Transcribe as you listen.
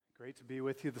Great to be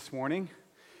with you this morning.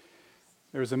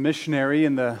 There was a missionary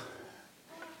in the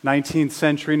 19th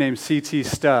century named C.T.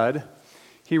 Studd.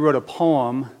 He wrote a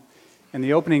poem, and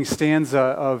the opening stanza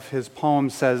of his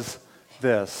poem says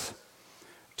this: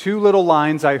 "Two little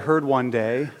lines I heard one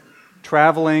day,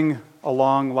 traveling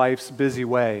along life's busy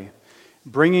way,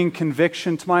 bringing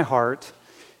conviction to my heart,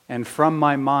 and from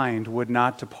my mind would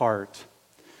not depart.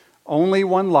 Only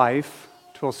one life,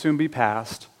 'twill soon be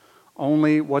past,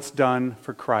 only what's done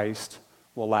for Christ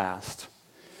will last."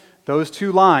 Those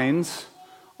two lines,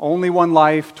 only one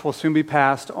life, 'twill soon be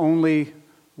past, only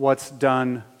what's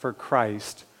done for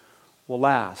Christ will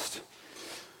last.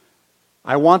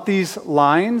 I want these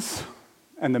lines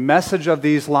and the message of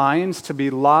these lines to be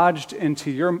lodged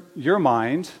into your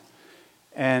mind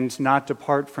and not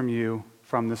depart from you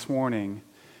from this morning.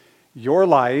 Your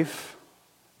life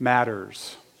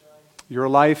matters. Your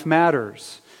life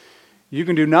matters. You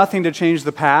can do nothing to change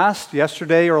the past,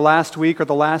 yesterday or last week or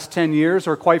the last 10 years,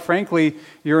 or quite frankly,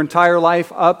 your entire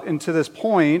life up until this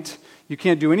point. You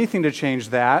can't do anything to change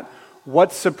that.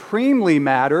 What supremely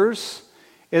matters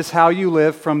is how you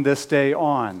live from this day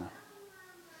on,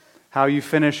 how you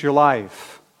finish your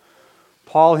life.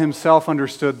 Paul himself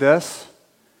understood this.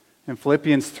 In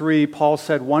Philippians 3, Paul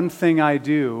said, "One thing I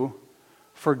do,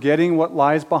 forgetting what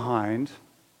lies behind,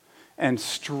 and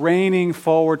straining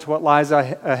forward to what lies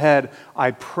ahead, I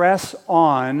press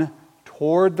on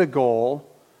toward the goal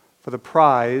for the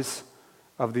prize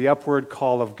of the upward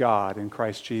call of God in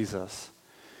Christ Jesus."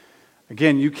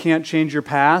 Again, you can't change your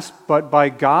past, but by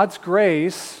God's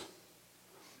grace,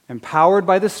 empowered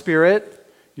by the Spirit,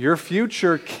 your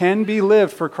future can be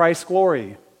lived for Christ's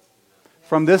glory.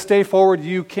 From this day forward,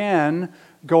 you can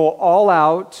go all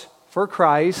out for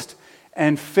Christ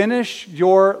and finish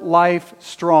your life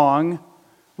strong,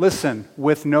 listen,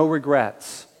 with no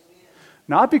regrets.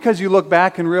 Not because you look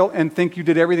back and think you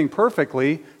did everything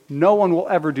perfectly, no one will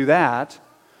ever do that,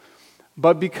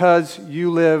 but because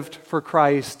you lived for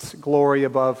Christ's glory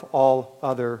above all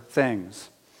other things.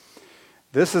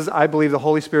 This is, I believe, the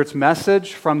Holy Spirit's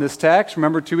message from this text.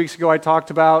 Remember 2 weeks ago I talked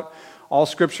about all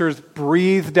Scripture is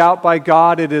breathed out by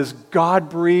God. It is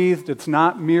God-breathed. It's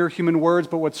not mere human words,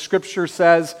 but what Scripture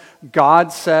says,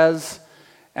 God says.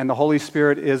 And the Holy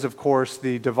Spirit is, of course,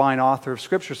 the divine author of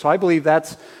Scripture. So I believe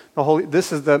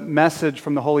this is the message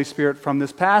from the Holy Spirit from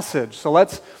this passage. So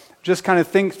let's just kind of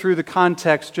think through the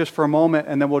context just for a moment,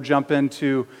 and then we'll jump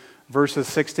into verses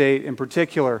 6 to 8 in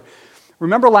particular.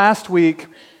 Remember last week,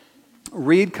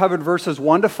 Reed covered verses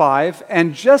 1 to 5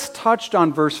 and just touched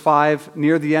on verse 5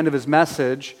 near the end of his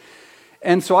message.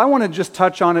 And so I want to just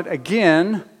touch on it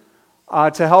again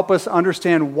to help us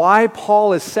understand why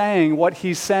Paul is saying what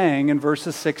he's saying in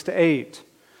verses 6 to 8.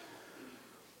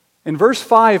 In verse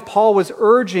 5, Paul was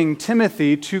urging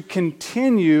Timothy to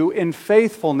continue in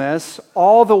faithfulness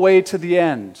all the way to the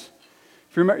end.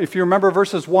 If you remember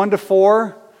verses 1 to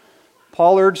 4,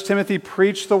 Paul urged Timothy,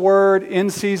 preach the word in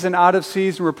season, out of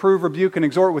season, reprove, rebuke, and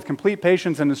exhort with complete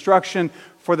patience and instruction.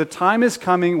 For the time is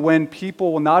coming when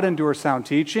people will not endure sound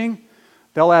teaching.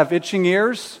 They'll have itching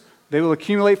ears. They will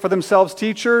accumulate for themselves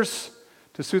teachers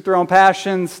to suit their own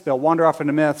passions. They'll wander off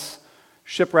into myths,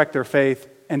 shipwreck their faith.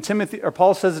 And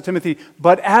Paul says to Timothy,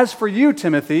 "But as for you,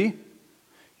 Timothy,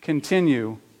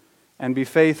 continue and be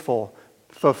faithful.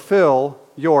 Fulfill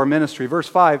your ministry." Verse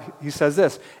 5, he says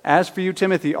this: "As for you,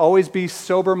 Timothy, always be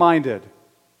sober-minded.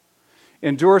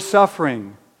 Endure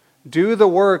suffering. Do the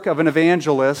work of an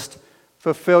evangelist.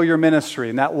 Fulfill your ministry."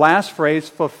 And that last phrase,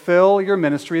 fulfill your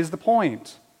ministry, is the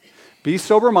point. Be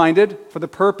sober-minded for the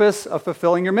purpose of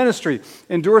fulfilling your ministry.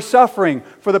 Endure suffering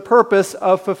for the purpose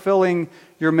of fulfilling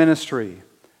your ministry.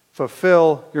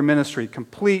 Fulfill your ministry.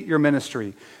 Complete your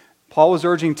ministry. Paul was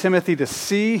urging Timothy to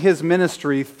see his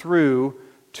ministry through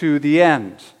to the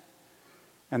end.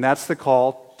 And that's the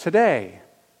call today.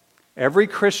 Every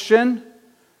Christian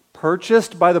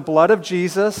purchased by the blood of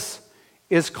Jesus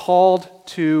is called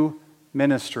to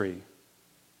ministry.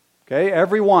 Okay,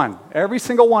 every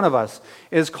single one of us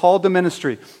is called to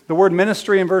ministry. The word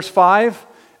ministry in verse 5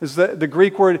 is the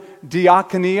Greek word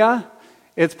diakonia.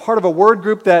 It's part of a word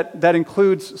group that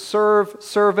includes serve,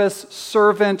 service,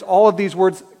 servant, all of these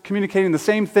words communicating the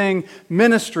same thing,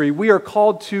 ministry. We are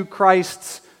called to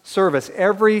Christ's service,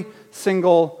 every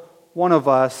single one of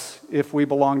us, if we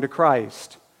belong to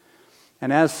Christ.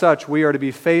 And as such, we are to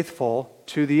be faithful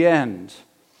to the end.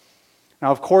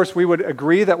 Now, of course, we would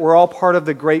agree that we're all part of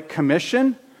the Great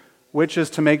Commission, which is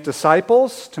to make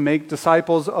disciples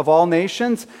of all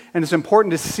nations. And it's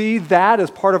important to see that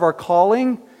as part of our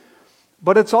calling.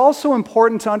 But it's also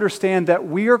important to understand that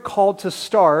we are called to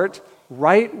start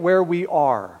right where we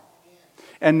are.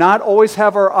 and not always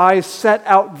have our eyes set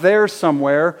out there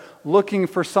somewhere looking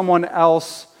for someone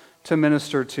else to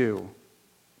minister to.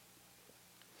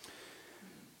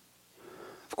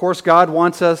 Of course, God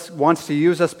wants to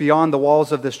use us beyond the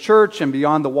walls of this church and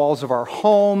beyond the walls of our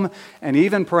home and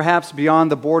even perhaps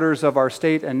beyond the borders of our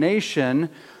state and nation.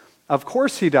 Of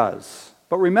course He does.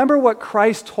 But remember what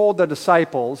Christ told the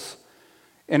disciples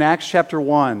in Acts chapter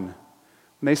 1.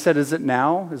 When they said, is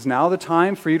now the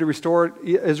time for you to restore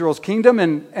Israel's kingdom?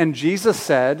 And Jesus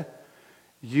said,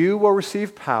 you will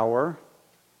receive power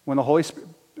when the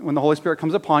Holy Spirit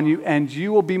comes upon you, and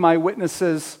you will be my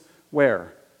witnesses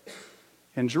where?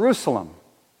 In Jerusalem,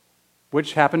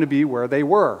 which happened to be where they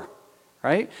were,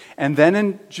 right? And then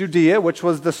in Judea, which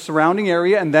was the surrounding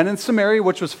area, and then in Samaria,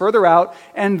 which was further out,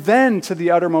 and then to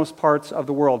the uttermost parts of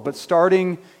the world, but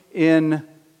starting in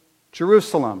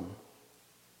Jerusalem.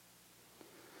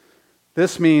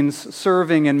 This means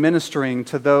serving and ministering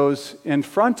to those in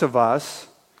front of us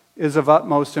is of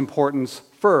utmost importance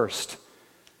first.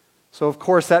 So, of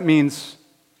course, that means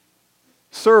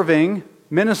serving,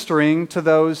 ministering to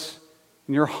those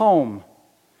in your home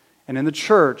and in the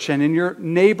church and in your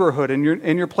neighborhood and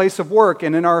in your place of work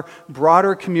and in our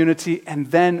broader community, and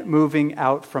then moving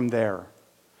out from there.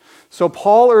 So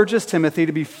Paul urges Timothy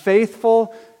to be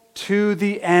faithful to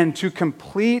the end, to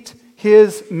complete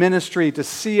his ministry, to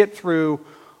see it through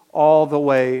all the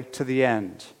way to the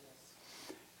end.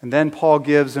 And then Paul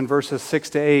gives in verses 6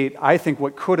 to 8, I think,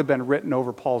 what could have been written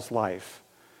over Paul's life.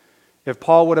 If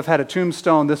Paul would have had a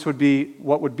tombstone, this would be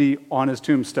what would be on his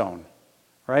tombstone.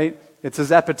 Right? It's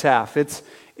his epitaph. It's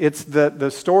the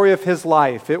story of his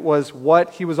life. It was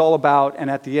what he was all about, and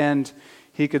at the end,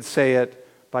 he could say it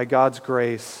by God's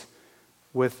grace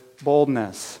with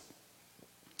boldness.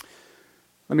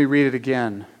 Let me read it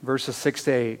again, verses 6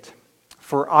 to 8.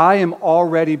 For I am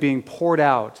already being poured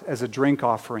out as a drink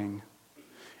offering,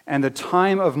 and the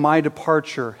time of my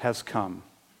departure has come.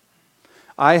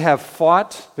 I have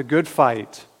fought the good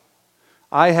fight.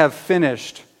 I have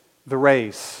finished the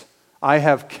race. I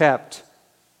have kept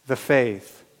the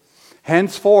faith.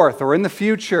 Henceforth, or in the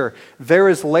future, there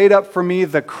is laid up for me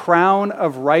the crown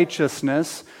of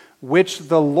righteousness, which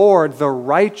the Lord, the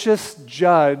righteous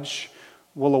judge,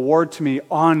 will award to me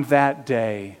on that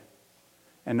day.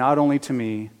 And not only to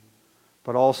me,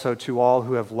 but also to all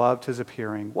who have loved his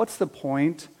appearing. What's the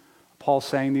point of Paul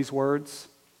saying these words?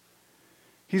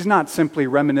 He's not simply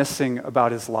reminiscing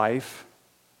about his life.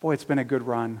 Boy, it's been a good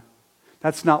run.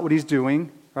 That's not what he's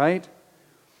doing. Right?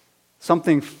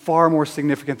 Something far more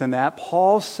significant than that.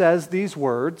 Paul says these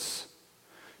words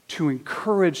to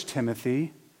encourage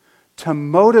Timothy, to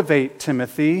motivate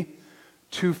Timothy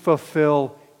to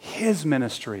fulfill his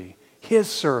ministry, his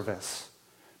service,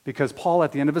 because Paul,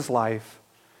 at the end of his life,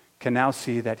 can now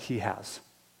see that he has.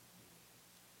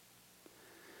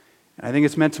 And I think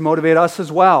it's meant to motivate us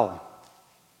as well.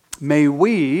 May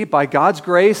we, by God's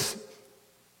grace,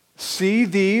 see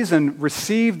these and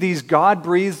receive these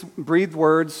God-breathed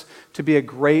words to be a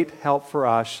great help for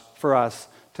us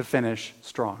to finish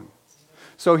strong.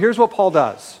 So here's what Paul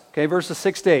does, okay, verses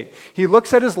 6 to 8. He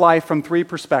looks at his life from three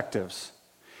perspectives.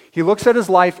 He looks at his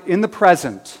life in the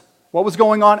present, what was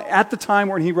going on at the time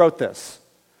when he wrote this.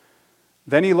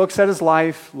 Then he looks at his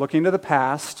life looking to the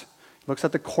past, looks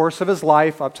at the course of his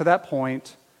life up to that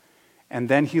point, and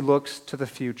then he looks to the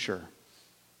future.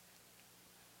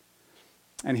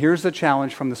 And here's the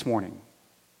challenge from this morning.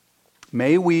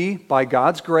 May we, by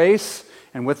God's grace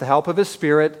and with the help of His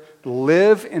Spirit,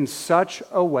 live in such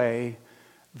a way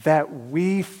that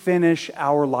we finish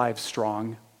our lives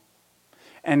strong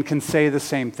and can say the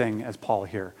same thing as Paul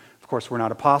here. Of course, we're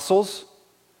not apostles,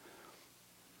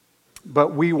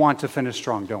 but we want to finish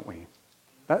strong, don't we?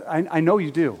 I know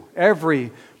you do.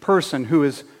 Every person who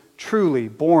is truly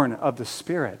born of the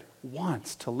Spirit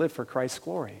wants to live for Christ's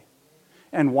glory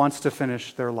and wants to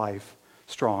finish their life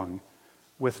strong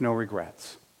with no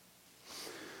regrets.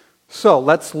 So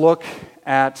let's look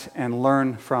at and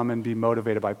learn from and be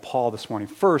motivated by Paul this morning.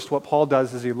 First, what Paul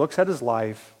does is he looks at his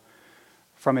life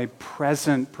from a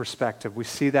present perspective. We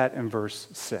see that in verse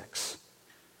 6.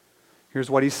 Here's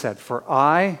what he said, "For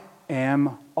I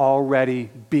am already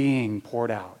being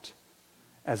poured out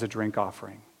as a drink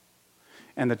offering,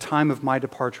 and the time of my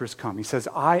departure has come." He says,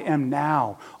 I am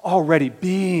now already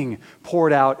being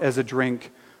poured out as a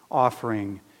drink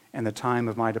offering, and the time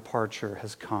of my departure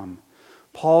has come.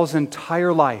 Paul's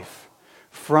entire life,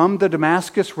 from the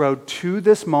Damascus road to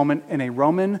this moment in a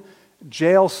Roman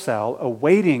jail cell,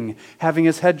 awaiting having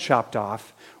his head chopped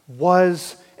off,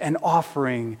 was an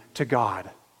offering to God.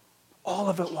 All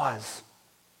of it was.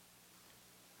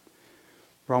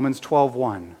 Romans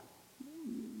 12:1.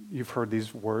 You've heard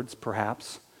these words,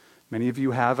 perhaps. Many of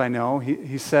you have, I know.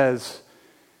 He says,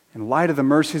 in light of the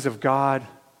mercies of God,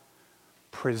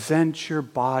 present your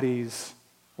bodies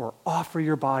or offer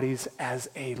your bodies as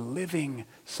a living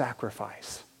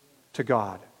sacrifice to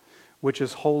God, which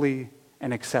is holy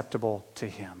and acceptable to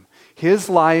Him. His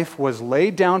life was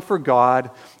laid down for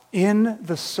God in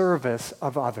the service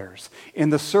of others, in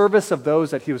the service of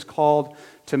those that He was called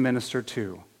to minister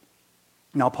to.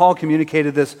 Now, Paul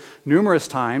communicated this numerous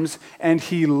times, and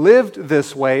he lived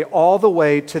this way all the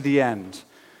way to the end.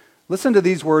 Listen to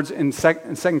these words in 2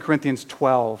 Corinthians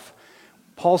 12.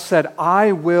 Paul said,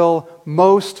 I will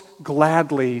most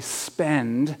gladly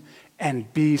spend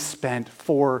and be spent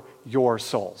for your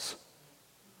souls.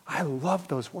 I love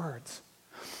those words.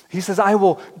 He says, I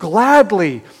will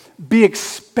gladly be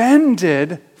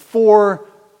expended for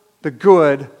the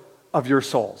good of your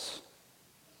souls.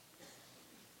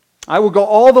 I will go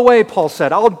all the way, Paul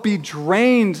said. I'll be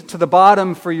drained to the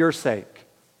bottom for your sake.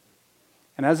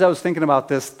 And as I was thinking about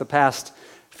this the past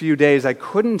few days, I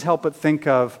couldn't help but think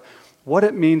of what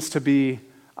it means to be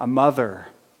a mother,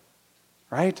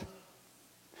 right?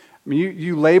 I mean,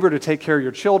 you labor to take care of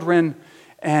your children,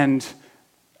 and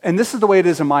this is the way it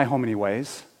is in my home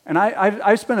anyways. And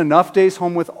I've spent enough days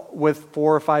home with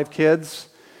 4 or 5 kids,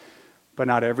 but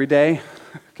not every day,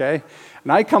 okay?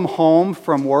 And I come home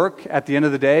from work at the end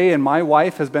of the day, and my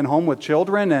wife has been home with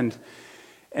children,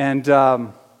 and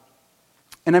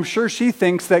I'm sure she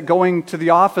thinks that going to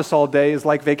the office all day is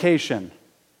like vacation,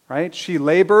 right? She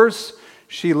labors,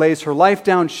 she lays her life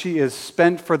down, she is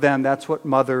spent for them. That's what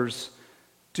mothers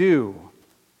do.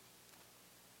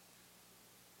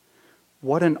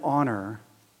 What an honor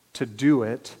to do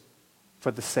it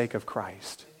for the sake of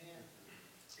Christ.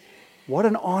 What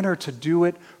an honor to do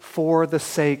it for the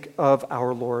sake of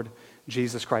our Lord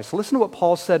Jesus Christ. Listen to what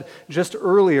Paul said just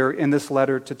earlier in this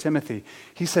letter to Timothy.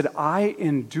 He said, I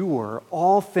endure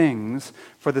all things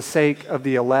for the sake of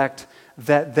the elect,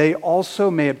 that they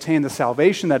also may obtain the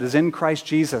salvation that is in Christ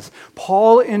Jesus.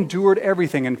 Paul endured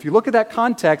everything. And if you look at that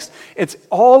context, it's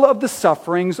all of the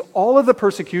sufferings, all of the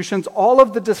persecutions, all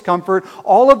of the discomfort,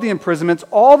 all of the imprisonments,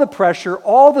 all the pressure,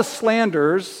 all the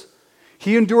slanders.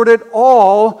 He endured it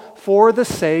all for the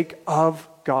sake of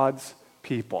God's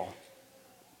people.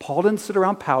 Paul didn't sit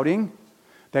around pouting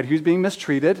that he was being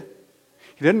mistreated.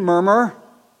 He didn't murmur.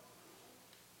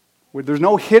 There's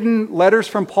no hidden letters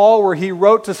from Paul where he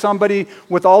wrote to somebody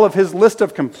with all of his list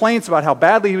of complaints about how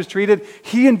badly he was treated.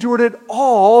 He endured it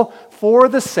all for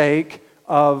the sake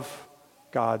of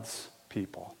God's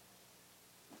people.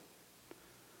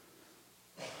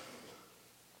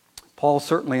 Paul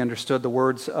certainly understood the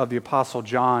words of the Apostle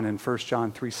John in 1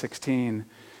 John 3:16.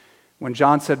 When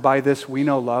John said, by this we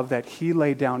know love, that he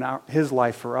laid down his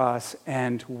life for us,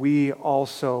 and we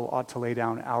also ought to lay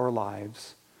down our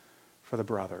lives for the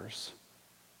brothers.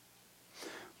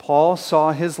 Paul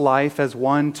saw his life as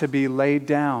one to be laid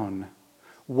down,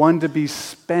 one to be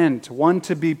spent, one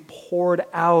to be poured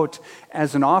out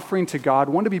as an offering to God,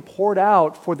 one to be poured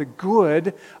out for the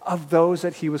good of those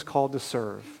that he was called to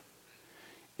serve.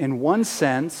 In one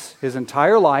sense, his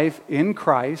entire life in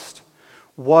Christ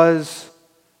was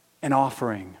an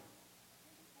offering.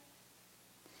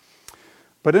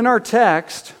 But in our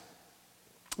text,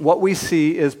 what we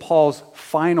see is Paul's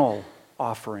final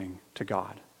offering to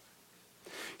God.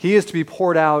 He is to be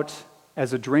poured out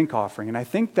as a drink offering, and I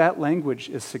think that language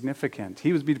is significant.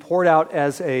 He was to be poured out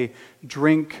as a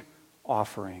drink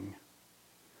offering.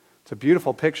 It's a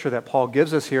beautiful picture that Paul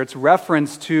gives us here. It's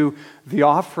reference to the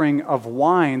offering of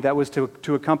wine that was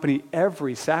to accompany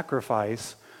every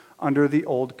sacrifice under the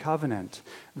old covenant.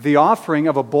 The offering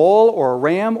of a bull or a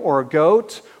ram or a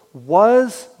goat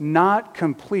was not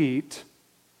complete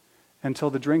until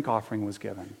the drink offering was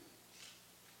given.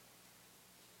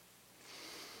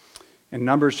 In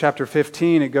Numbers chapter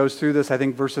 15, it goes through this, I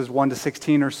think verses 1 to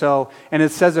 16 or so, and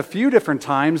it says a few different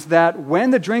times that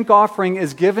when the drink offering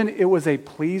is given, it was a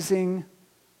pleasing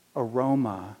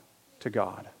aroma to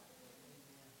God.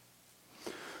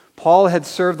 Paul had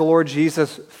served the Lord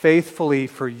Jesus faithfully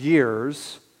for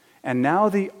years, and now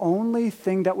the only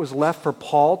thing that was left for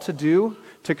Paul to do,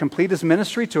 to complete his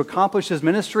ministry, to accomplish his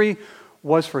ministry,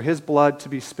 was for his blood to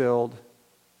be spilled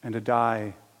and to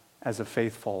die as a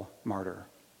faithful martyr.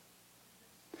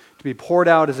 To be poured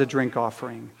out as a drink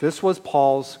offering. This was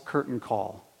Paul's curtain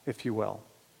call, if you will.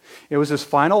 It was his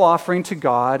final offering to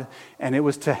God, and it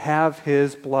was to have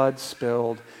his blood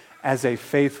spilled as a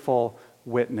faithful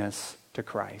witness to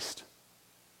Christ.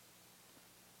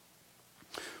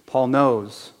 Paul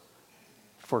knows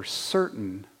for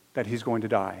certain that he's going to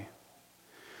die.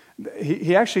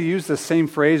 He actually used the same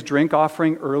phrase, drink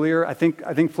offering, earlier. I think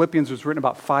Philippians was written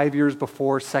about 5 years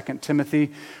before 2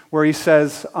 Timothy, where he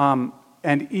says,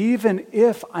 and even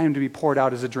if I am to be poured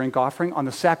out as a drink offering on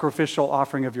the sacrificial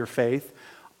offering of your faith,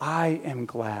 I am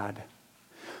glad.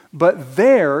 But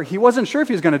there, he wasn't sure if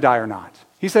he was going to die or not.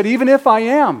 He said, even if I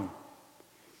am,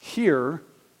 here,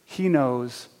 he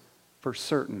knows for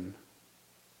certain.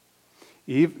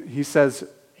 He says,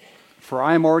 for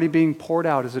I am already being poured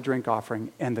out as a drink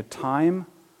offering, and the time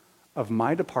of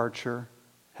my departure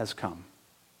has come.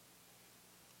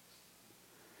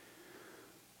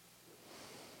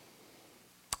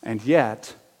 And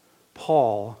yet,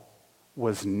 Paul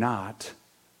was not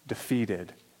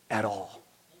defeated at all.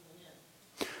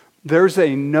 There's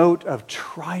a note of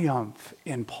triumph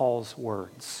in Paul's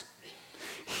words.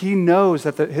 He knows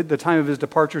that the time of his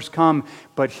departure's come,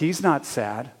 but he's not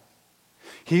sad.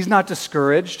 He's not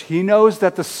discouraged. He knows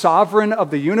that the sovereign of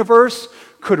the universe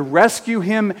could rescue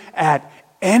him at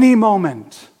any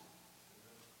moment.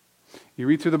 You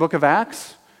read through the book of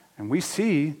Acts, and we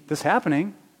see this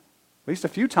happening at least a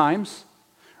few times,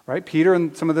 right? Peter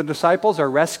and some of the disciples are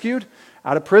rescued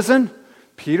out of prison.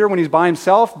 Peter, when he's by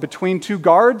himself between two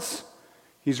guards,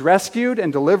 he's rescued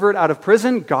and delivered out of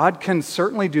prison. God can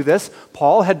certainly do this.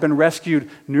 Paul had been rescued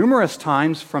numerous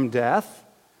times from death.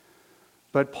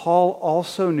 But Paul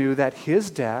also knew that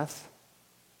his death,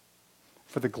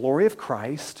 for the glory of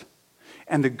Christ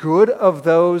and the good of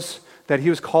those that he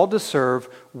was called to serve,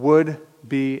 would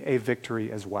be a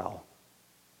victory as well.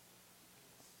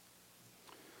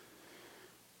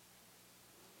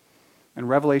 In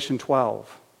Revelation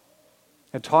 12,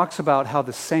 it talks about how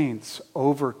the saints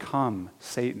overcome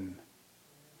Satan.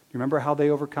 You remember how they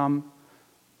overcome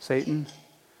Satan?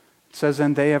 It says,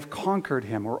 and they have conquered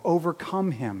him or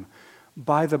overcome him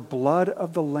by the blood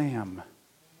of the Lamb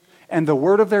and the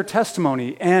word of their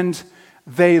testimony, and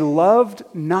they loved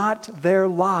not their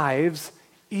lives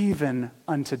even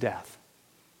unto death.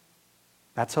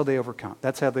 That's how they overcome.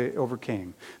 That's how they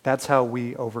overcame. That's how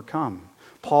we overcome.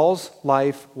 Paul's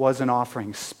life was an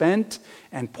offering, spent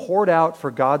and poured out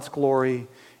for God's glory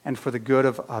and for the good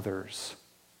of others.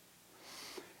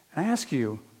 And I ask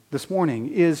you this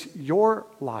morning, is your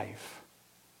life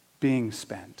being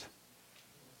spent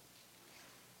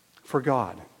for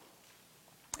God?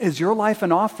 Is your life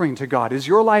an offering to God? Is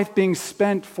your life being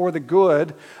spent for the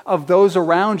good of those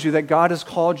around you that God has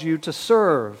called you to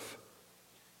serve?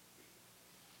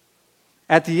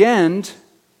 At the end,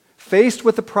 faced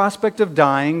with the prospect of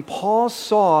dying, Paul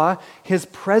saw his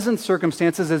present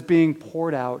circumstances as being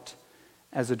poured out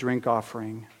as a drink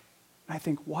offering. And I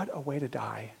think, what a way to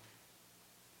die.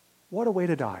 What a way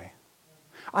to die.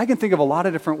 I can think of a lot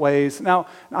of different ways. Now,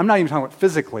 I'm not even talking about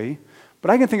physically, but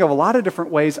I can think of a lot of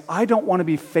different ways I don't want to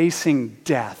be facing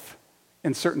death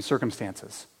in certain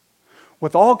circumstances.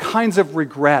 With all kinds of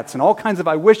regrets and all kinds of,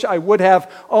 I wish I would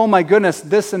have, oh my goodness,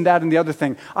 this and that and the other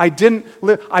thing. I didn't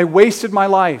live, I wasted my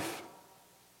life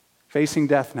facing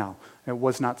death now. It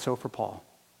was not so for Paul.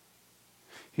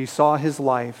 He saw his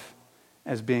life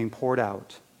as being poured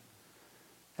out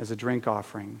as a drink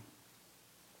offering.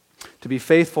 To be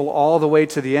faithful all the way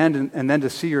to the end and then to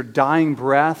see your dying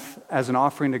breath as an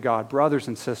offering to God. Brothers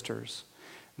and sisters,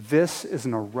 this is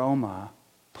an aroma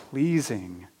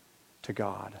pleasing to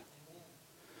God.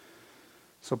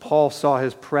 So Paul saw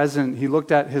his present, he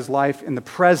looked at his life in the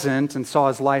present and saw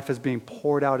his life as being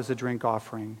poured out as a drink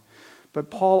offering. But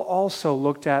Paul also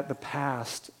looked at the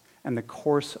past and the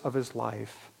course of his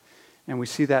life. And we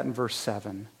see that in verse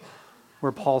 7,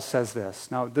 where Paul says this.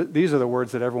 Now, these are the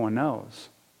words that everyone knows.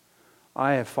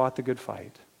 I have fought the good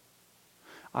fight.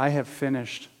 I have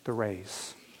finished the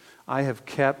race. I have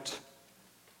kept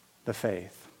the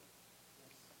faith.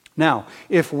 Now,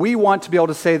 if we want to be able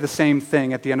to say the same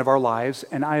thing at the end of our lives,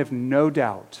 and I have no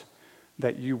doubt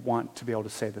that you want to be able to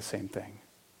say the same thing.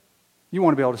 You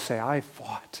want to be able to say, I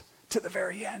fought to the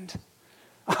very end.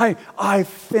 I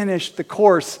finished the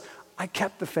course. I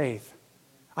kept the faith.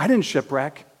 I didn't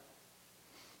shipwreck.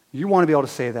 You want to be able to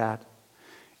say that.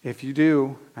 If you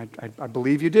do, I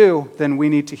believe you do, then we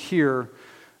need to hear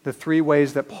the three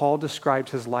ways that Paul described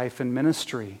his life and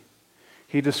ministry.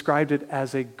 He described it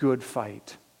as a good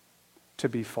fight to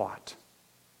be fought.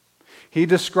 He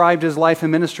described his life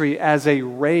and ministry as a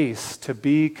race to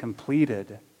be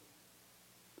completed.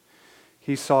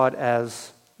 He saw it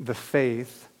as the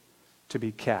faith to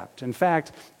be kept. In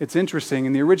fact, it's interesting,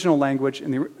 in the original language,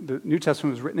 the New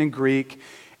Testament was written in Greek,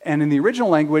 and in the original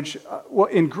language,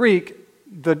 in Greek,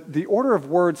 the order of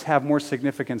words have more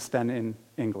significance than in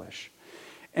English.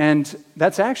 And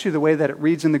that's actually the way that it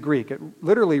reads in the Greek. It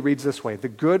literally reads this way: the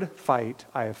good fight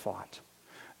I have fought.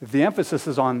 The emphasis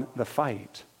is on the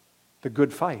fight. the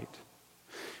good fight.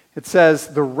 It says,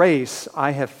 the race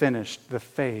I have finished, the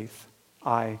faith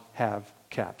I have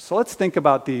kept. So let's think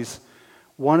about these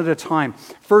one at a time.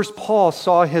 First, Paul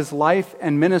saw his life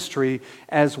and ministry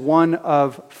as one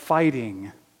of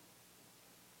fighting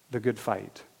the good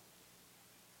fight.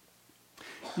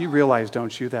 You realize,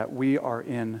 don't you, that we are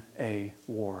in a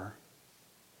war.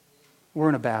 We're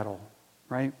in a battle,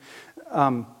 right?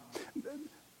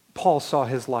 Paul saw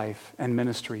his life and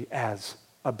ministry as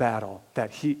a battle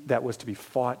that was to be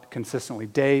fought consistently,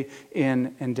 day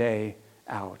in and day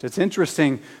out. It's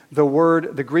interesting,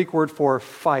 the Greek word for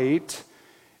fight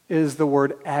is the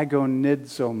word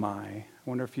agonizomai. I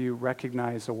wonder if you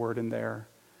recognize a word in there.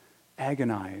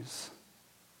 Agonize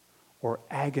or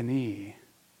agony.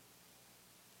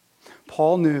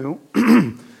 Paul knew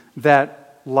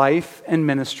that life and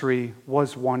ministry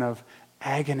was one of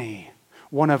agony,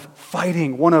 one of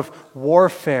fighting, one of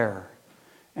warfare.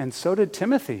 And so did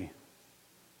Timothy,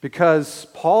 because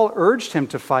Paul urged him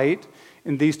to fight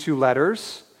in these two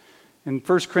letters. In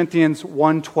 1 Corinthians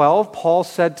 1:12, Paul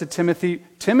said to Timothy,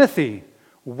 Timothy,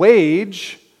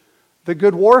 wage the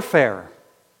good warfare.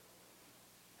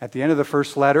 At the end of the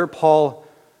first letter, Paul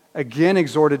again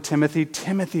exhorted Timothy,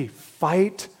 Timothy,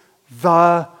 fight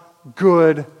the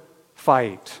good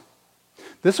fight.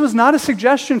 This was not a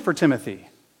suggestion for Timothy.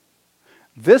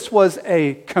 This was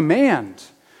a command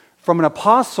from an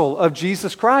apostle of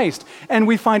Jesus Christ. And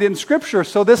we find it in Scripture.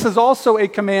 So this is also a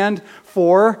command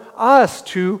for us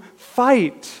to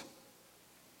fight.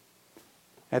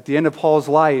 At the end of Paul's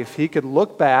life, he could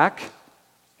look back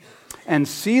and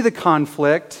see the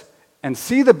conflict and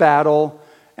see the battle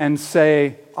and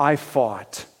say, I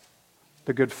fought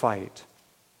the good fight.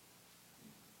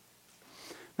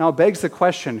 Now it begs the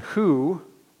question, who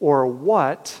or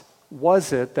what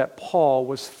was it that Paul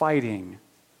was fighting?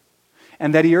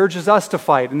 And that he urges us to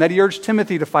fight, and that he urged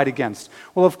Timothy to fight against?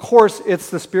 Well, of course, it's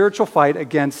the spiritual fight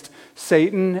against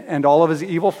Satan and all of his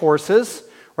evil forces,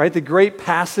 right? The great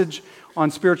passage on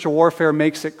spiritual warfare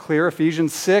makes it clear,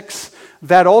 Ephesians 6,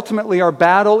 that ultimately our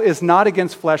battle is not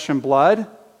against flesh and blood,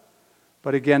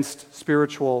 but against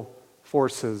spiritual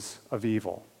forces of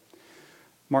evil.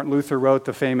 Martin Luther wrote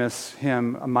the famous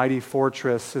hymn, A Mighty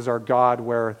Fortress is Our God,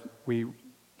 where we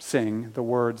sing the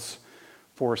words,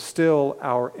 for still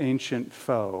our ancient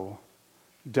foe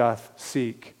doth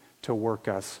seek to work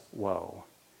us woe.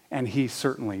 And he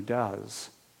certainly does.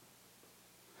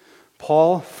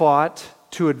 Paul fought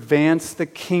to advance the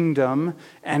kingdom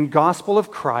and gospel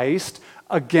of Christ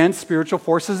against spiritual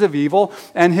forces of evil,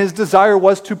 and his desire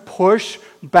was to push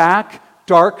back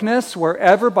darkness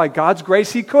wherever by God's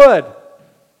grace he could.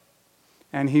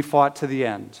 And he fought to the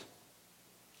end.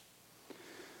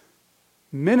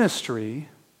 Ministry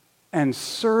and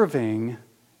serving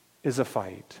is a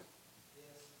fight.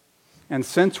 And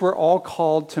since we're all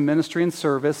called to ministry and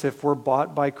service, if we're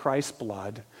bought by Christ's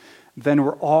blood, then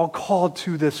we're all called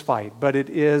to this fight. But it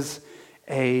is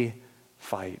a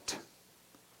fight.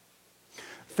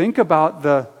 Think about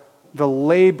the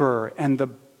labor and the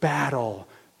battle,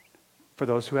 for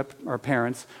those who are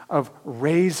parents, of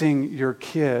raising your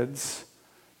kids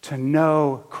to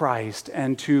know Christ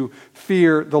and to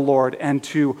fear the Lord and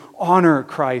to honor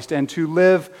Christ and to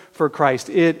live for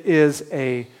Christ. It is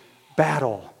a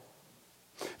battle.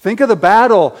 Think of the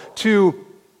battle to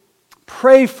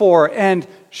pray for and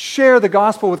share the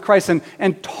gospel with Christ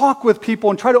and talk with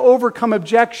people and try to overcome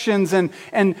objections and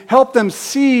help them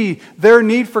see their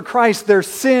need for Christ, their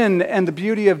sin, and the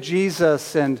beauty of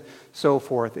Jesus and so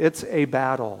forth. It's a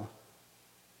battle.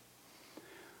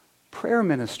 Prayer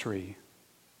ministry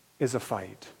is a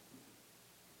fight.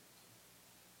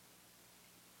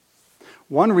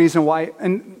 One reason why,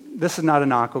 and this is not a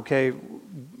knock, okay?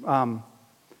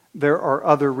 There are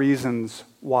other reasons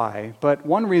why, but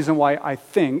one reason why I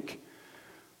think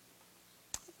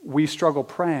we struggle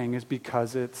praying is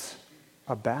because it's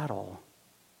a battle.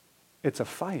 It's a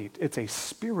fight. It's a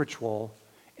spiritual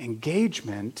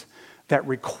engagement that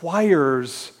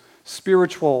requires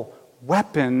spiritual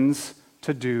weapons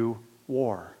to do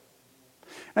war.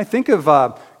 I think of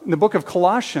in the book of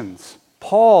Colossians,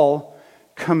 Paul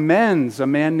commends a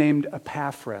man named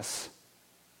Epaphras.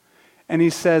 And he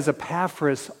says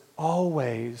Epaphras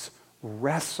always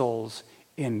wrestles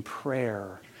in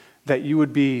prayer, that you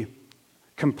would be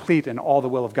complete in all the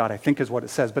will of God, I think is what it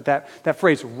says. But that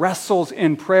phrase, wrestles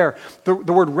in prayer, the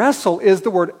word wrestle is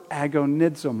the word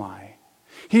agonizomai.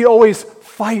 He always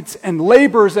fights and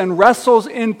labors and wrestles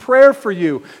in prayer for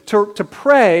you. To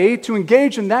pray, to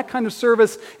engage in that kind of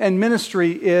service and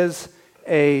ministry is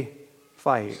a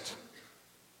fight.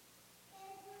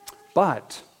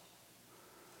 But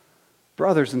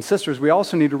brothers and sisters, we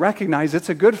also need to recognize it's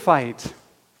a good fight.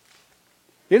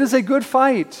 It is a good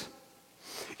fight.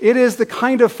 It is the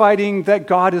kind of fighting that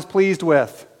God is pleased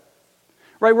with.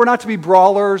 Right? We're not to be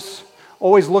brawlers,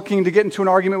 always looking to get into an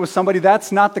argument with somebody.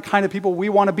 That's not the kind of people we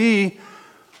want to be.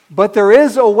 But there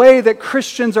is a way that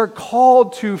Christians are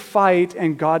called to fight,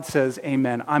 and God says,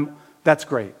 amen. That's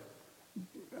great.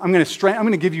 I'm going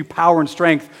to give you power and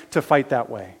strength to fight that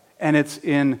way. And it's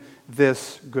in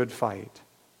this good fight.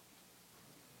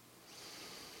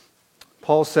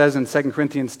 Paul says in 2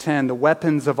 Corinthians 10, the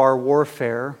weapons of our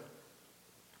warfare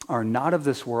are not of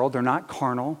this world, they're not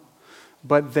carnal,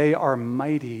 but they are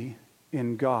mighty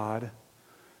in God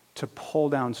to pull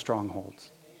down strongholds.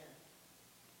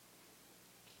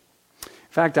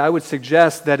 In fact, I would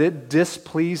suggest that it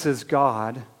displeases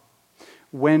God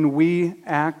when we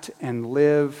act and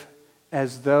live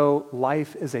as though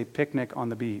life is a picnic on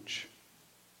the beach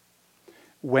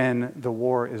when the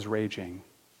war is raging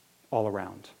all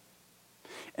around.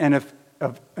 And if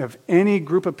of any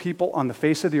group of people on the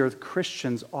face of the earth,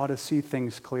 Christians ought to see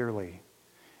things clearly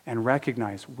and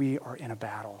recognize we are in a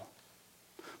battle.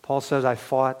 Paul says, I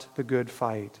fought the good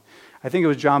fight. I think it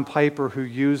was John Piper who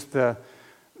used the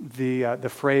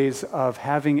phrase of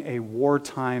having a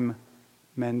wartime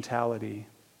mentality.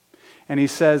 And he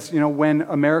says, when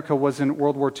America was in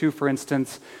World War II, for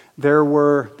instance, there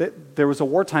was a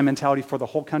wartime mentality for the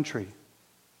whole country.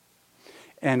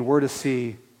 And we're to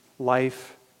see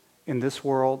life in this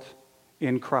world,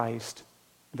 in Christ,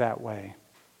 that way.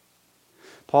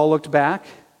 Paul looked back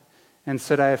and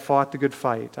said, I have fought the good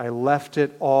fight. I left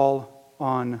it all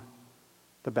on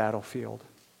the battlefield.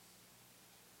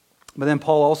 But then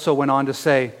Paul also went on to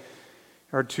say,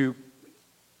 or to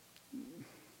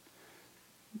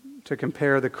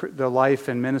compare the life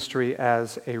and ministry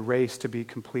as a race to be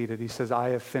completed. He says, I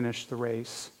have finished the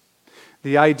race.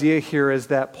 The idea here is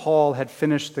that Paul had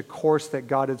finished the course that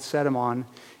God had set him on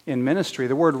in ministry.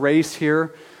 The word race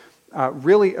here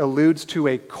really alludes to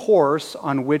a course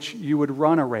on which you would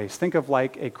run a race. Think of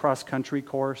like a cross-country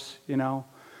course, and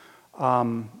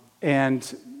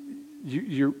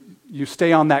you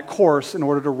stay on that course in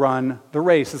order to run the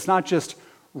race. It's not just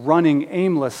running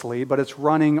aimlessly, but it's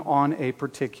running on a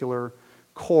particular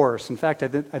course. In fact, I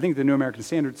think the New American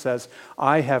Standard says,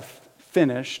 I have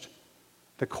finished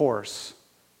the course.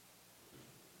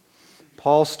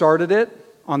 Paul started it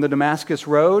on the Damascus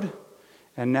Road,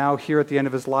 and now here at the end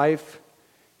of his life,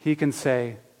 he can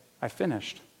say, I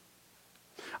finished.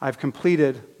 I've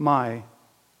completed my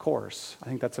course. I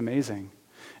think that's amazing.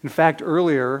 In fact,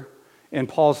 earlier in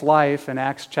Paul's life, in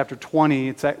Acts chapter 20,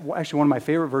 it's actually one of my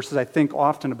favorite verses I think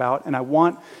often about, and I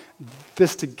want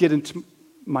this to get into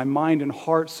my mind and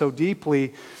heart so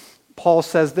deeply. Paul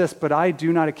says this, but I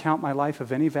do not account my life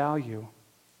of any value,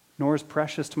 nor as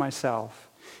precious to myself,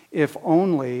 if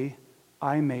only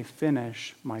I may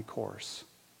finish my course.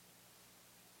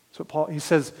 So he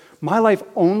says, my life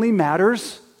only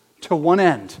matters to one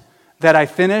end, that I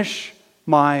finish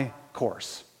my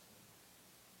course.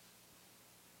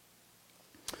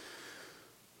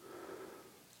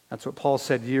 That's what Paul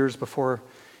said years before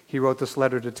he wrote this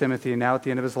letter to Timothy. And now at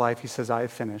the end of his life, he says, I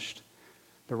have finished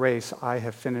the race. I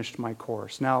have finished my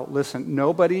course. Now, listen,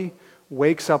 nobody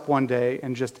wakes up one day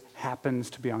and just happens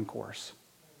to be on course.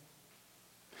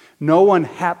 No one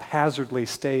haphazardly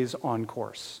stays on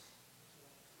course.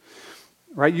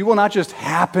 Right? You will not just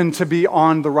happen to be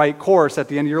on the right course at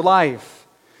the end of your life.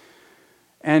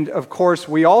 And of course,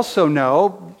 we also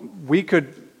know we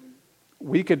could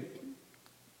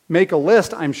make a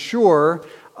list, I'm sure,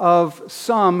 of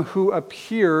some who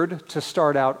appeared to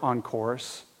start out on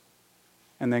course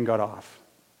and then got off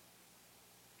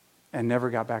and never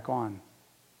got back on.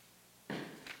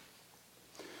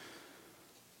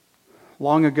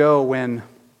 Long ago, when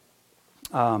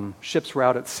ships were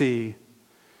out at sea,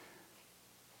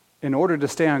 in order to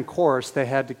stay on course, they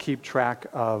had to keep track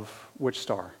of which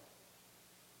star?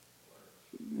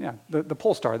 Yeah, the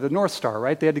pole star, the North Star,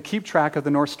 right? They had to keep track of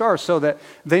the North Star so that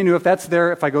they knew if that's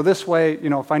there, if I go this way,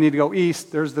 if I need to go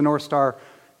east, there's the North Star,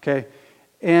 okay?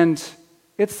 And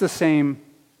it's the same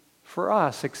for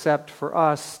us, except for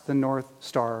us, the North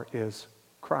Star is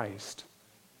Christ.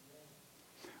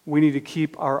 We need to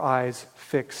keep our eyes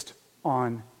fixed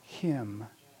on Him.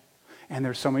 And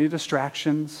there's so many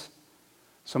distractions,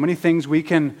 so many things we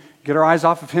can get our eyes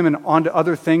off of Him and onto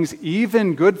other things,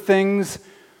 even good things.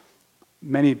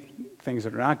 Many things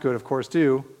that are not good, of course,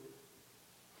 do.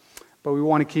 But we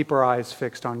want to keep our eyes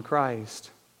fixed on Christ.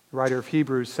 The writer of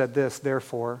Hebrews said this,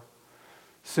 therefore,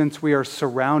 since we are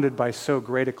surrounded by so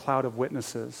great a cloud of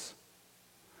witnesses,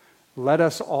 let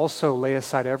us also lay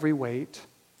aside every weight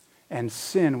and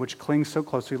sin, which clings so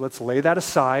closely. Let's lay that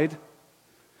aside,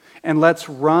 and let's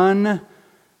run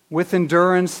with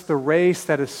endurance the race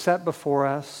that is set before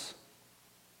us.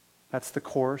 That's the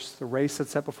course, the race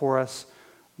that's set before us,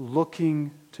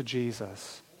 looking to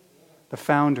Jesus, the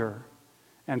founder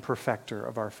and perfecter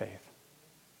of our faith.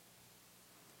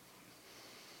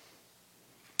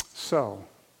 So,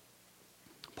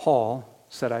 Paul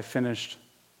said, I finished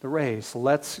the race.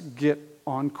 Let's get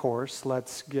on course.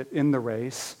 Let's get in the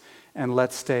race, and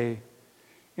let's stay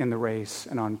in the race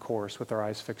and on course with our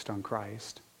eyes fixed on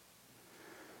Christ.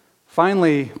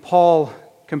 Finally, Paul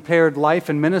compared life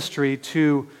and ministry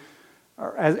to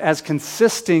as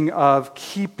consisting of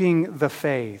keeping the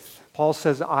faith. Paul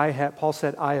said, I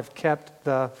have kept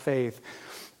the faith.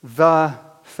 The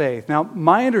faith. Now,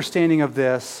 my understanding of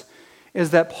this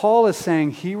is that Paul is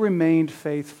saying he remained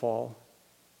faithful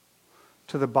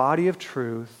to the body of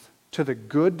truth, to the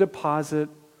good deposit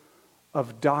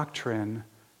of doctrine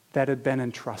that had been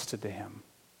entrusted to him.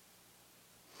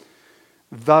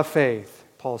 The faith,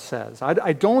 Paul says.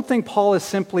 I don't think Paul is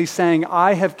simply saying,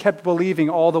 I have kept believing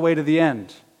all the way to the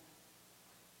end,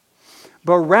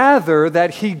 but rather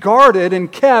that he guarded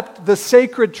and kept the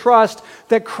sacred trust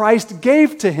that Christ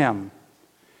gave to him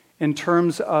in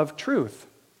terms of truth.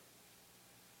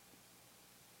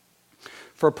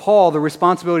 For Paul, the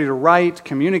responsibility to write,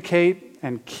 communicate,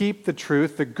 and keep the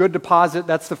truth, the good deposit,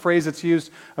 that's the phrase that's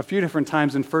used a few different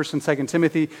times in 1 and 2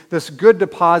 Timothy, this good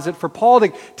deposit, for Paul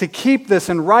to keep this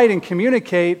and write and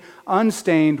communicate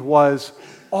unstained was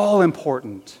all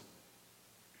important.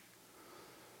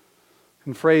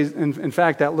 In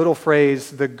fact, that little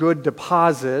phrase, the good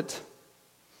deposit,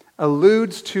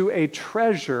 alludes to a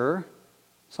treasure,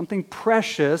 something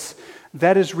precious,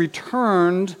 that is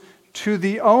returned to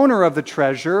the owner of the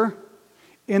treasure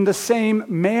in the same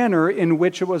manner in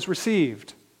which it was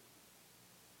received.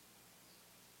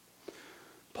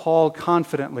 Paul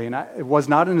confidently, and it was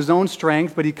not in his own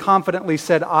strength, but he confidently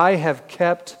said, I have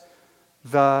kept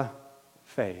the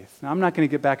faith. Now, I'm not going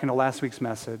to get back into last week's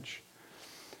message,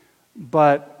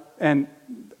 but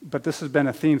this has been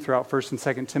a theme throughout 1 and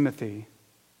 2 Timothy.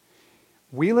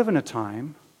 We live in a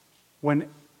time when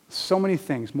so many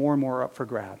things, more and more, are up for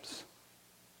grabs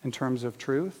in terms of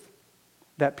truth,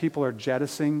 that people are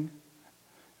jettisoning,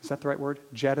 is that the right word?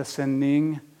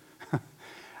 Jettisoning,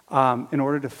 in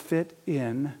order to fit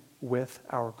in with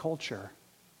our culture.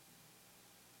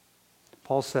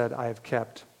 Paul said, I have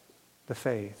kept the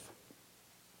faith.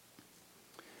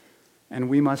 And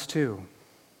we must too.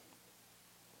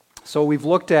 So we've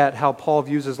looked at how Paul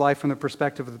views his life from the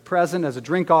perspective of the present as a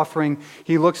drink offering.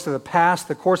 He looks to the past,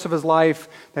 the course of his life,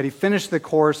 that he finished the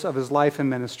course of his life and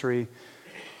ministry.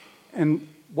 And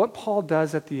what Paul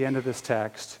does at the end of this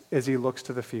text is he looks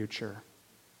to the future.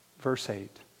 Verse 8.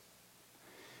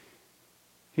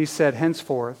 He said,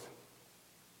 henceforth,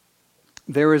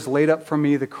 there is laid up for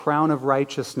me the crown of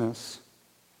righteousness,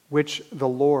 which the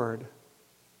Lord,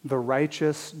 the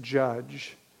righteous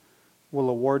judge, will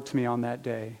award to me on that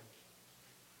day.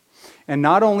 And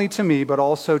not only to me, but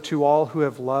also to all who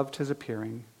have loved his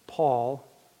appearing. Paul,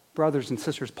 brothers and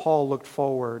sisters, Paul looked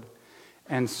forward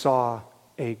and saw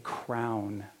a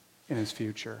crown in his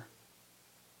future.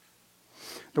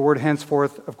 The word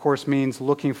henceforth, of course, means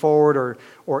looking forward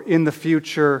or in the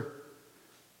future.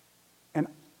 And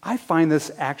I find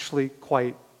this actually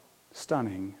quite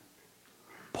stunning.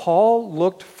 Paul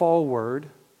looked forward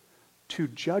to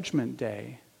Judgment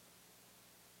Day.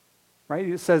 Right?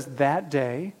 It says that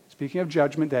day, speaking of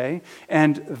Judgment Day,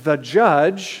 and the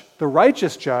judge, the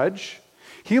righteous judge,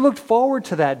 he looked forward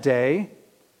to that day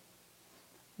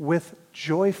with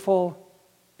joyful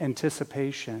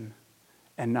anticipation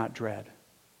and not dread.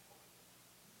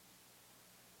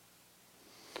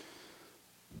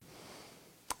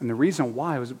 And the reason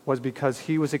why was because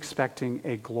he was expecting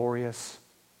a glorious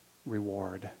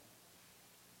reward.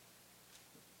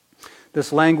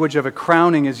 This language of a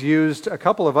crowning is used a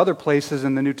couple of other places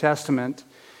in the New Testament.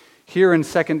 Here in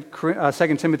 2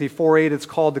 Timothy 4:8, it's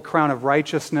called the crown of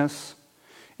righteousness.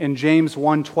 In James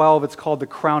 1:12, it's called the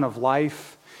crown of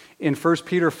life. In 1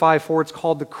 Peter 5:4, it's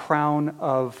called the crown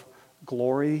of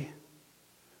glory.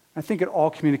 I think it all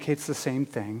communicates the same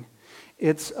thing.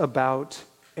 It's about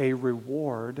a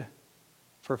reward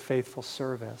for faithful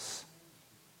service.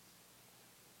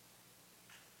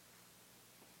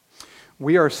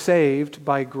 We are saved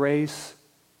by grace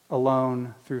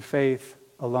alone, through faith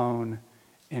alone,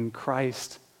 in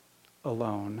Christ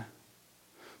alone.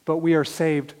 But we are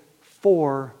saved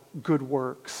for good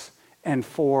works and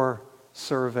for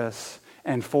service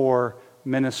and for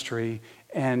ministry,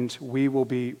 and we will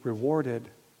be rewarded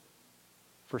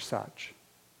for such.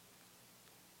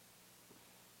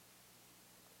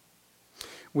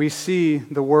 We see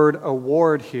the word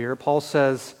award here. Paul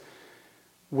says,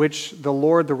 which the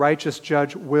Lord, the righteous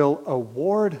judge, will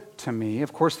award to me.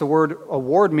 Of course, the word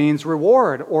award means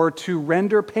reward or to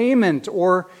render payment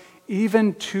or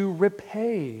even to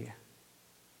repay.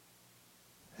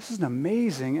 This is an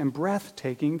amazing and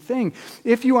breathtaking thing.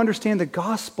 If you understand the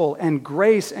gospel and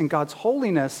grace and God's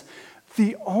holiness,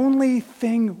 the only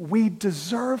thing we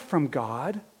deserve from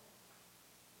God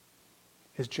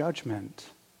is judgment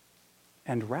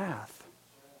and wrath.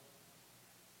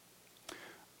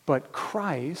 But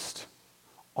Christ,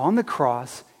 on the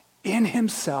cross, in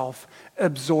himself,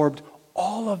 absorbed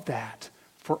all of that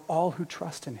for all who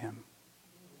trust in him.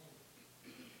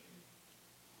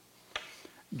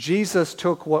 Jesus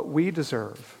took what we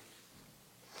deserve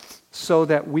so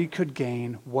that we could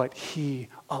gain what he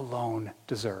alone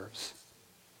deserves.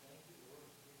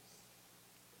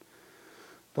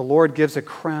 The Lord gives a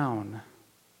crown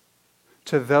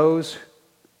to those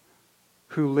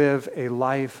who live a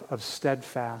life of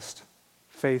steadfast,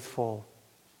 faithful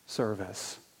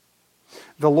service.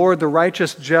 The Lord, the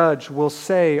righteous judge, will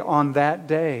say on that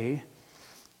day,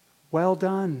 "Well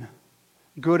done,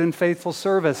 good and faithful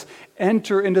service.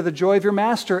 Enter into the joy of your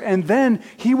master," and then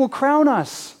he will crown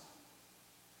us.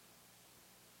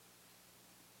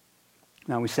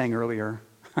 Now, we sang earlier,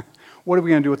 what are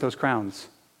we going to do with those crowns?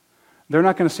 They're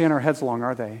not going to stay on our heads long,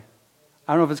 are they?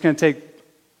 I don't know if it's going to take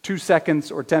 2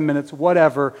 seconds or 10 minutes,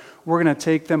 whatever. We're going to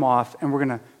take them off and we're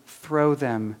going to throw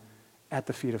them at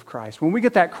the feet of Christ. When we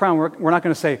get that crown, we're not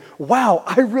going to say, "Wow,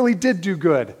 I really did do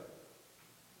good."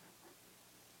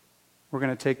 We're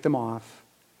going to take them off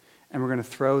and we're going to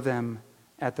throw them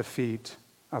at the feet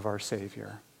of our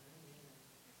Savior.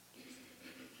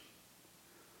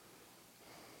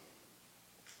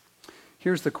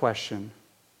 Here's the question.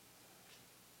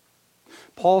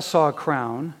 Paul saw a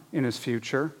crown in his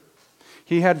future.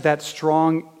 He had that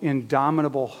strong,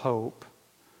 indomitable hope.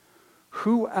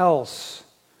 Who else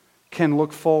can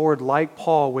look forward like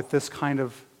Paul with this kind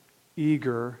of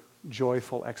eager,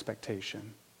 joyful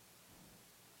expectation?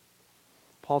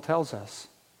 Paul tells us.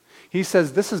 He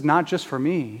says, this is not just for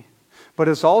me, but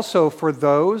it's also for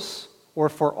those, or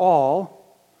for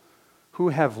all, who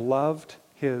have loved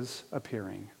his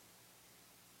appearing.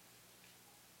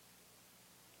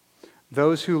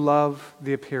 Those who love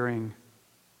the appearing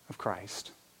of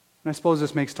Christ. And I suppose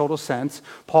this makes total sense.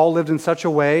 Paul lived in such a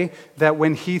way that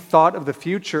when he thought of the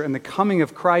future and the coming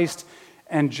of Christ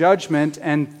and judgment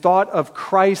and thought of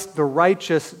Christ, the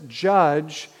righteous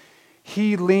judge,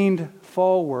 he leaned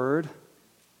forward.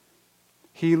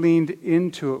 He leaned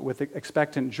into it with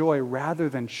expectant joy rather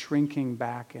than shrinking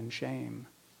back in shame.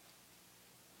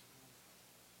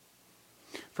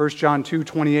 1 John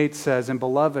 2:28 says, "And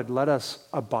beloved, let us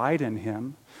abide in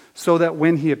him, so that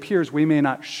when he appears, we may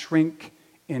not shrink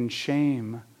in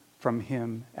shame from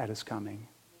him at his coming."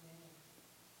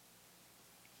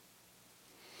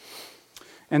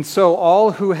 And so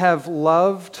all who have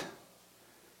loved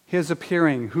his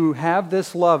appearing, who have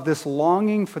this love, this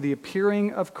longing for the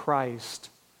appearing of Christ,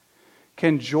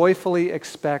 can joyfully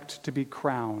expect to be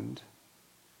crowned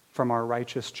from our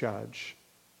righteous judge.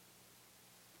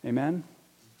 Amen?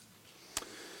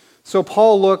 So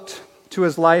Paul looked to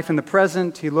his life in the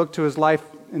present, he looked to his life,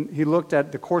 and he looked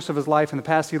at the course of his life in the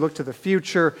past, he looked to the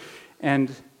future,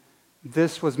 and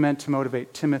this was meant to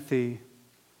motivate Timothy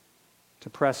to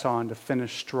press on, to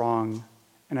finish strong,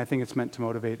 and I think it's meant to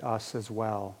motivate us as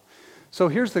well. So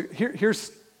here's the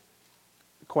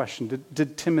question.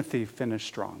 Did Timothy finish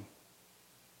strong?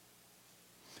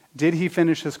 Did he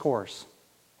finish his course?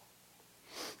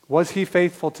 Was he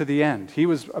faithful to the end? He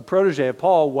was a protege of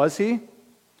Paul, was he?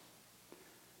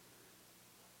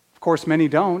 Of course, many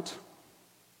don't.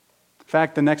 In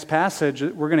fact, the next passage,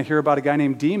 we're going to hear about a guy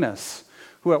named Demas,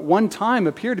 who at one time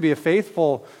appeared to be a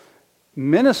faithful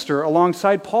minister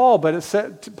alongside Paul,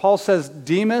 but Paul says,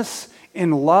 "Demas,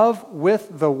 in love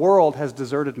with the world, has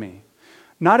deserted me."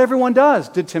 Not everyone does.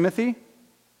 Did Timothy?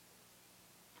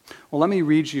 Well, let me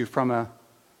read you from a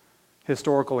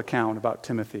historical account about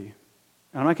Timothy.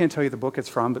 I'm not going to tell you the book it's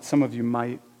from, but some of you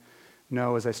might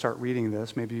know as I start reading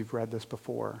this. Maybe you've read this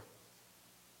before.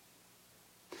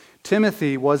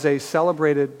 Timothy was a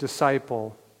celebrated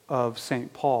disciple of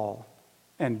St. Paul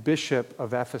and Bishop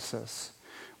of Ephesus,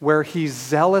 where he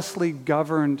zealously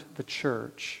governed the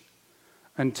church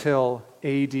until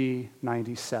AD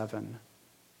 97.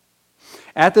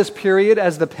 At this period,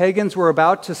 as the pagans were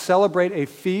about to celebrate a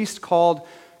feast called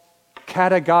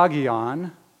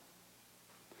Katagogion,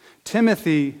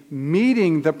 Timothy,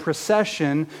 meeting the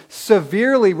procession,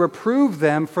 severely reproved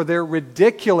them for their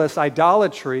ridiculous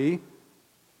idolatry,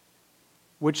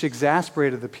 which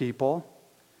exasperated the people.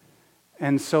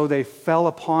 And so they fell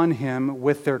upon him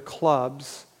with their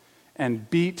clubs and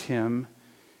beat him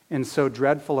in so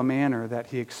dreadful a manner that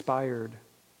he expired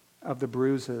of the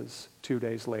bruises 2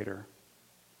 days later.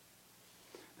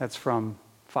 That's from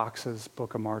Fox's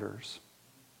Book of Martyrs.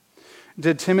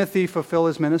 Did Timothy fulfill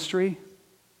his ministry?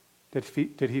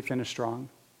 Did he finish strong?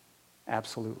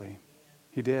 Absolutely.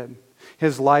 He did.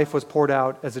 His life was poured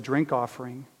out as a drink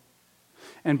offering.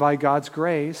 And by God's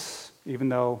grace, even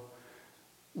though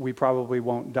we probably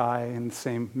won't die in the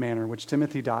same manner in which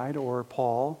Timothy died or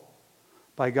Paul,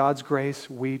 by God's grace,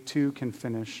 we too can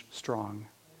finish strong.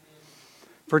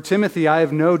 For Timothy, I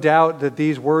have no doubt that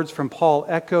these words from Paul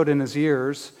echoed in his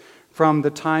ears from the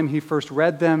time he first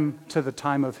read them to the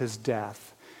time of his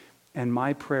death. And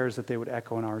my prayer is that they would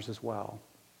echo in ours as well.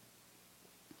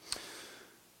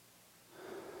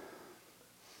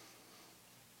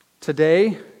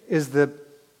 Today is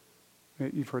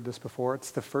you've heard this before,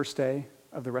 it's the first day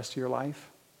of the rest of your life.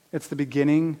 It's the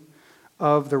beginning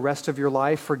of the rest of your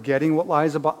life, forgetting what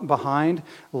lies behind.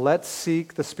 Let's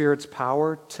seek the Spirit's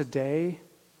power today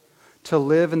to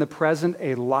live in the present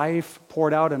a life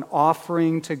poured out, an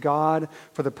offering to God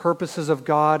for the purposes of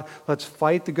God. Let's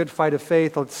fight the good fight of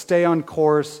faith. Let's stay on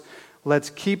course. Let's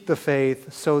keep the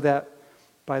faith so that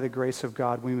by the grace of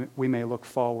God we may look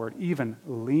forward, even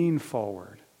lean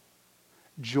forward,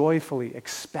 joyfully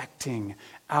expecting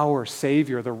our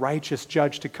Savior, the righteous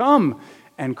judge, to come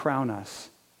and crown us.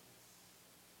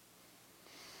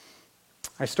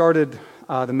 I started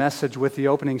the message with the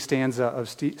opening stanza of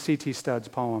C.T. Studd's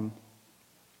poem,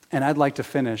 and I'd like to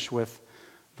finish with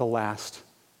the last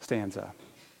stanza.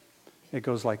 It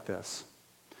goes like this.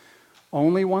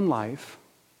 Only one life,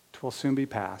 'twill soon be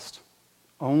past.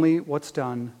 Only what's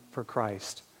done for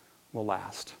Christ will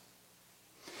last.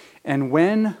 And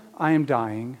when I am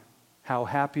dying, how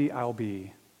happy I'll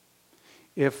be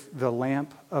if the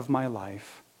lamp of my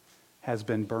life has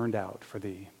been burned out for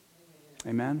thee.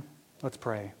 Amen? Let's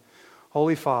pray.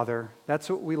 Holy Father, that's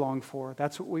what we long for.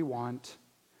 That's what we want.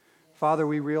 Father,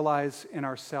 we realize in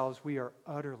ourselves we are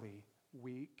utterly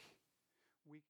weak.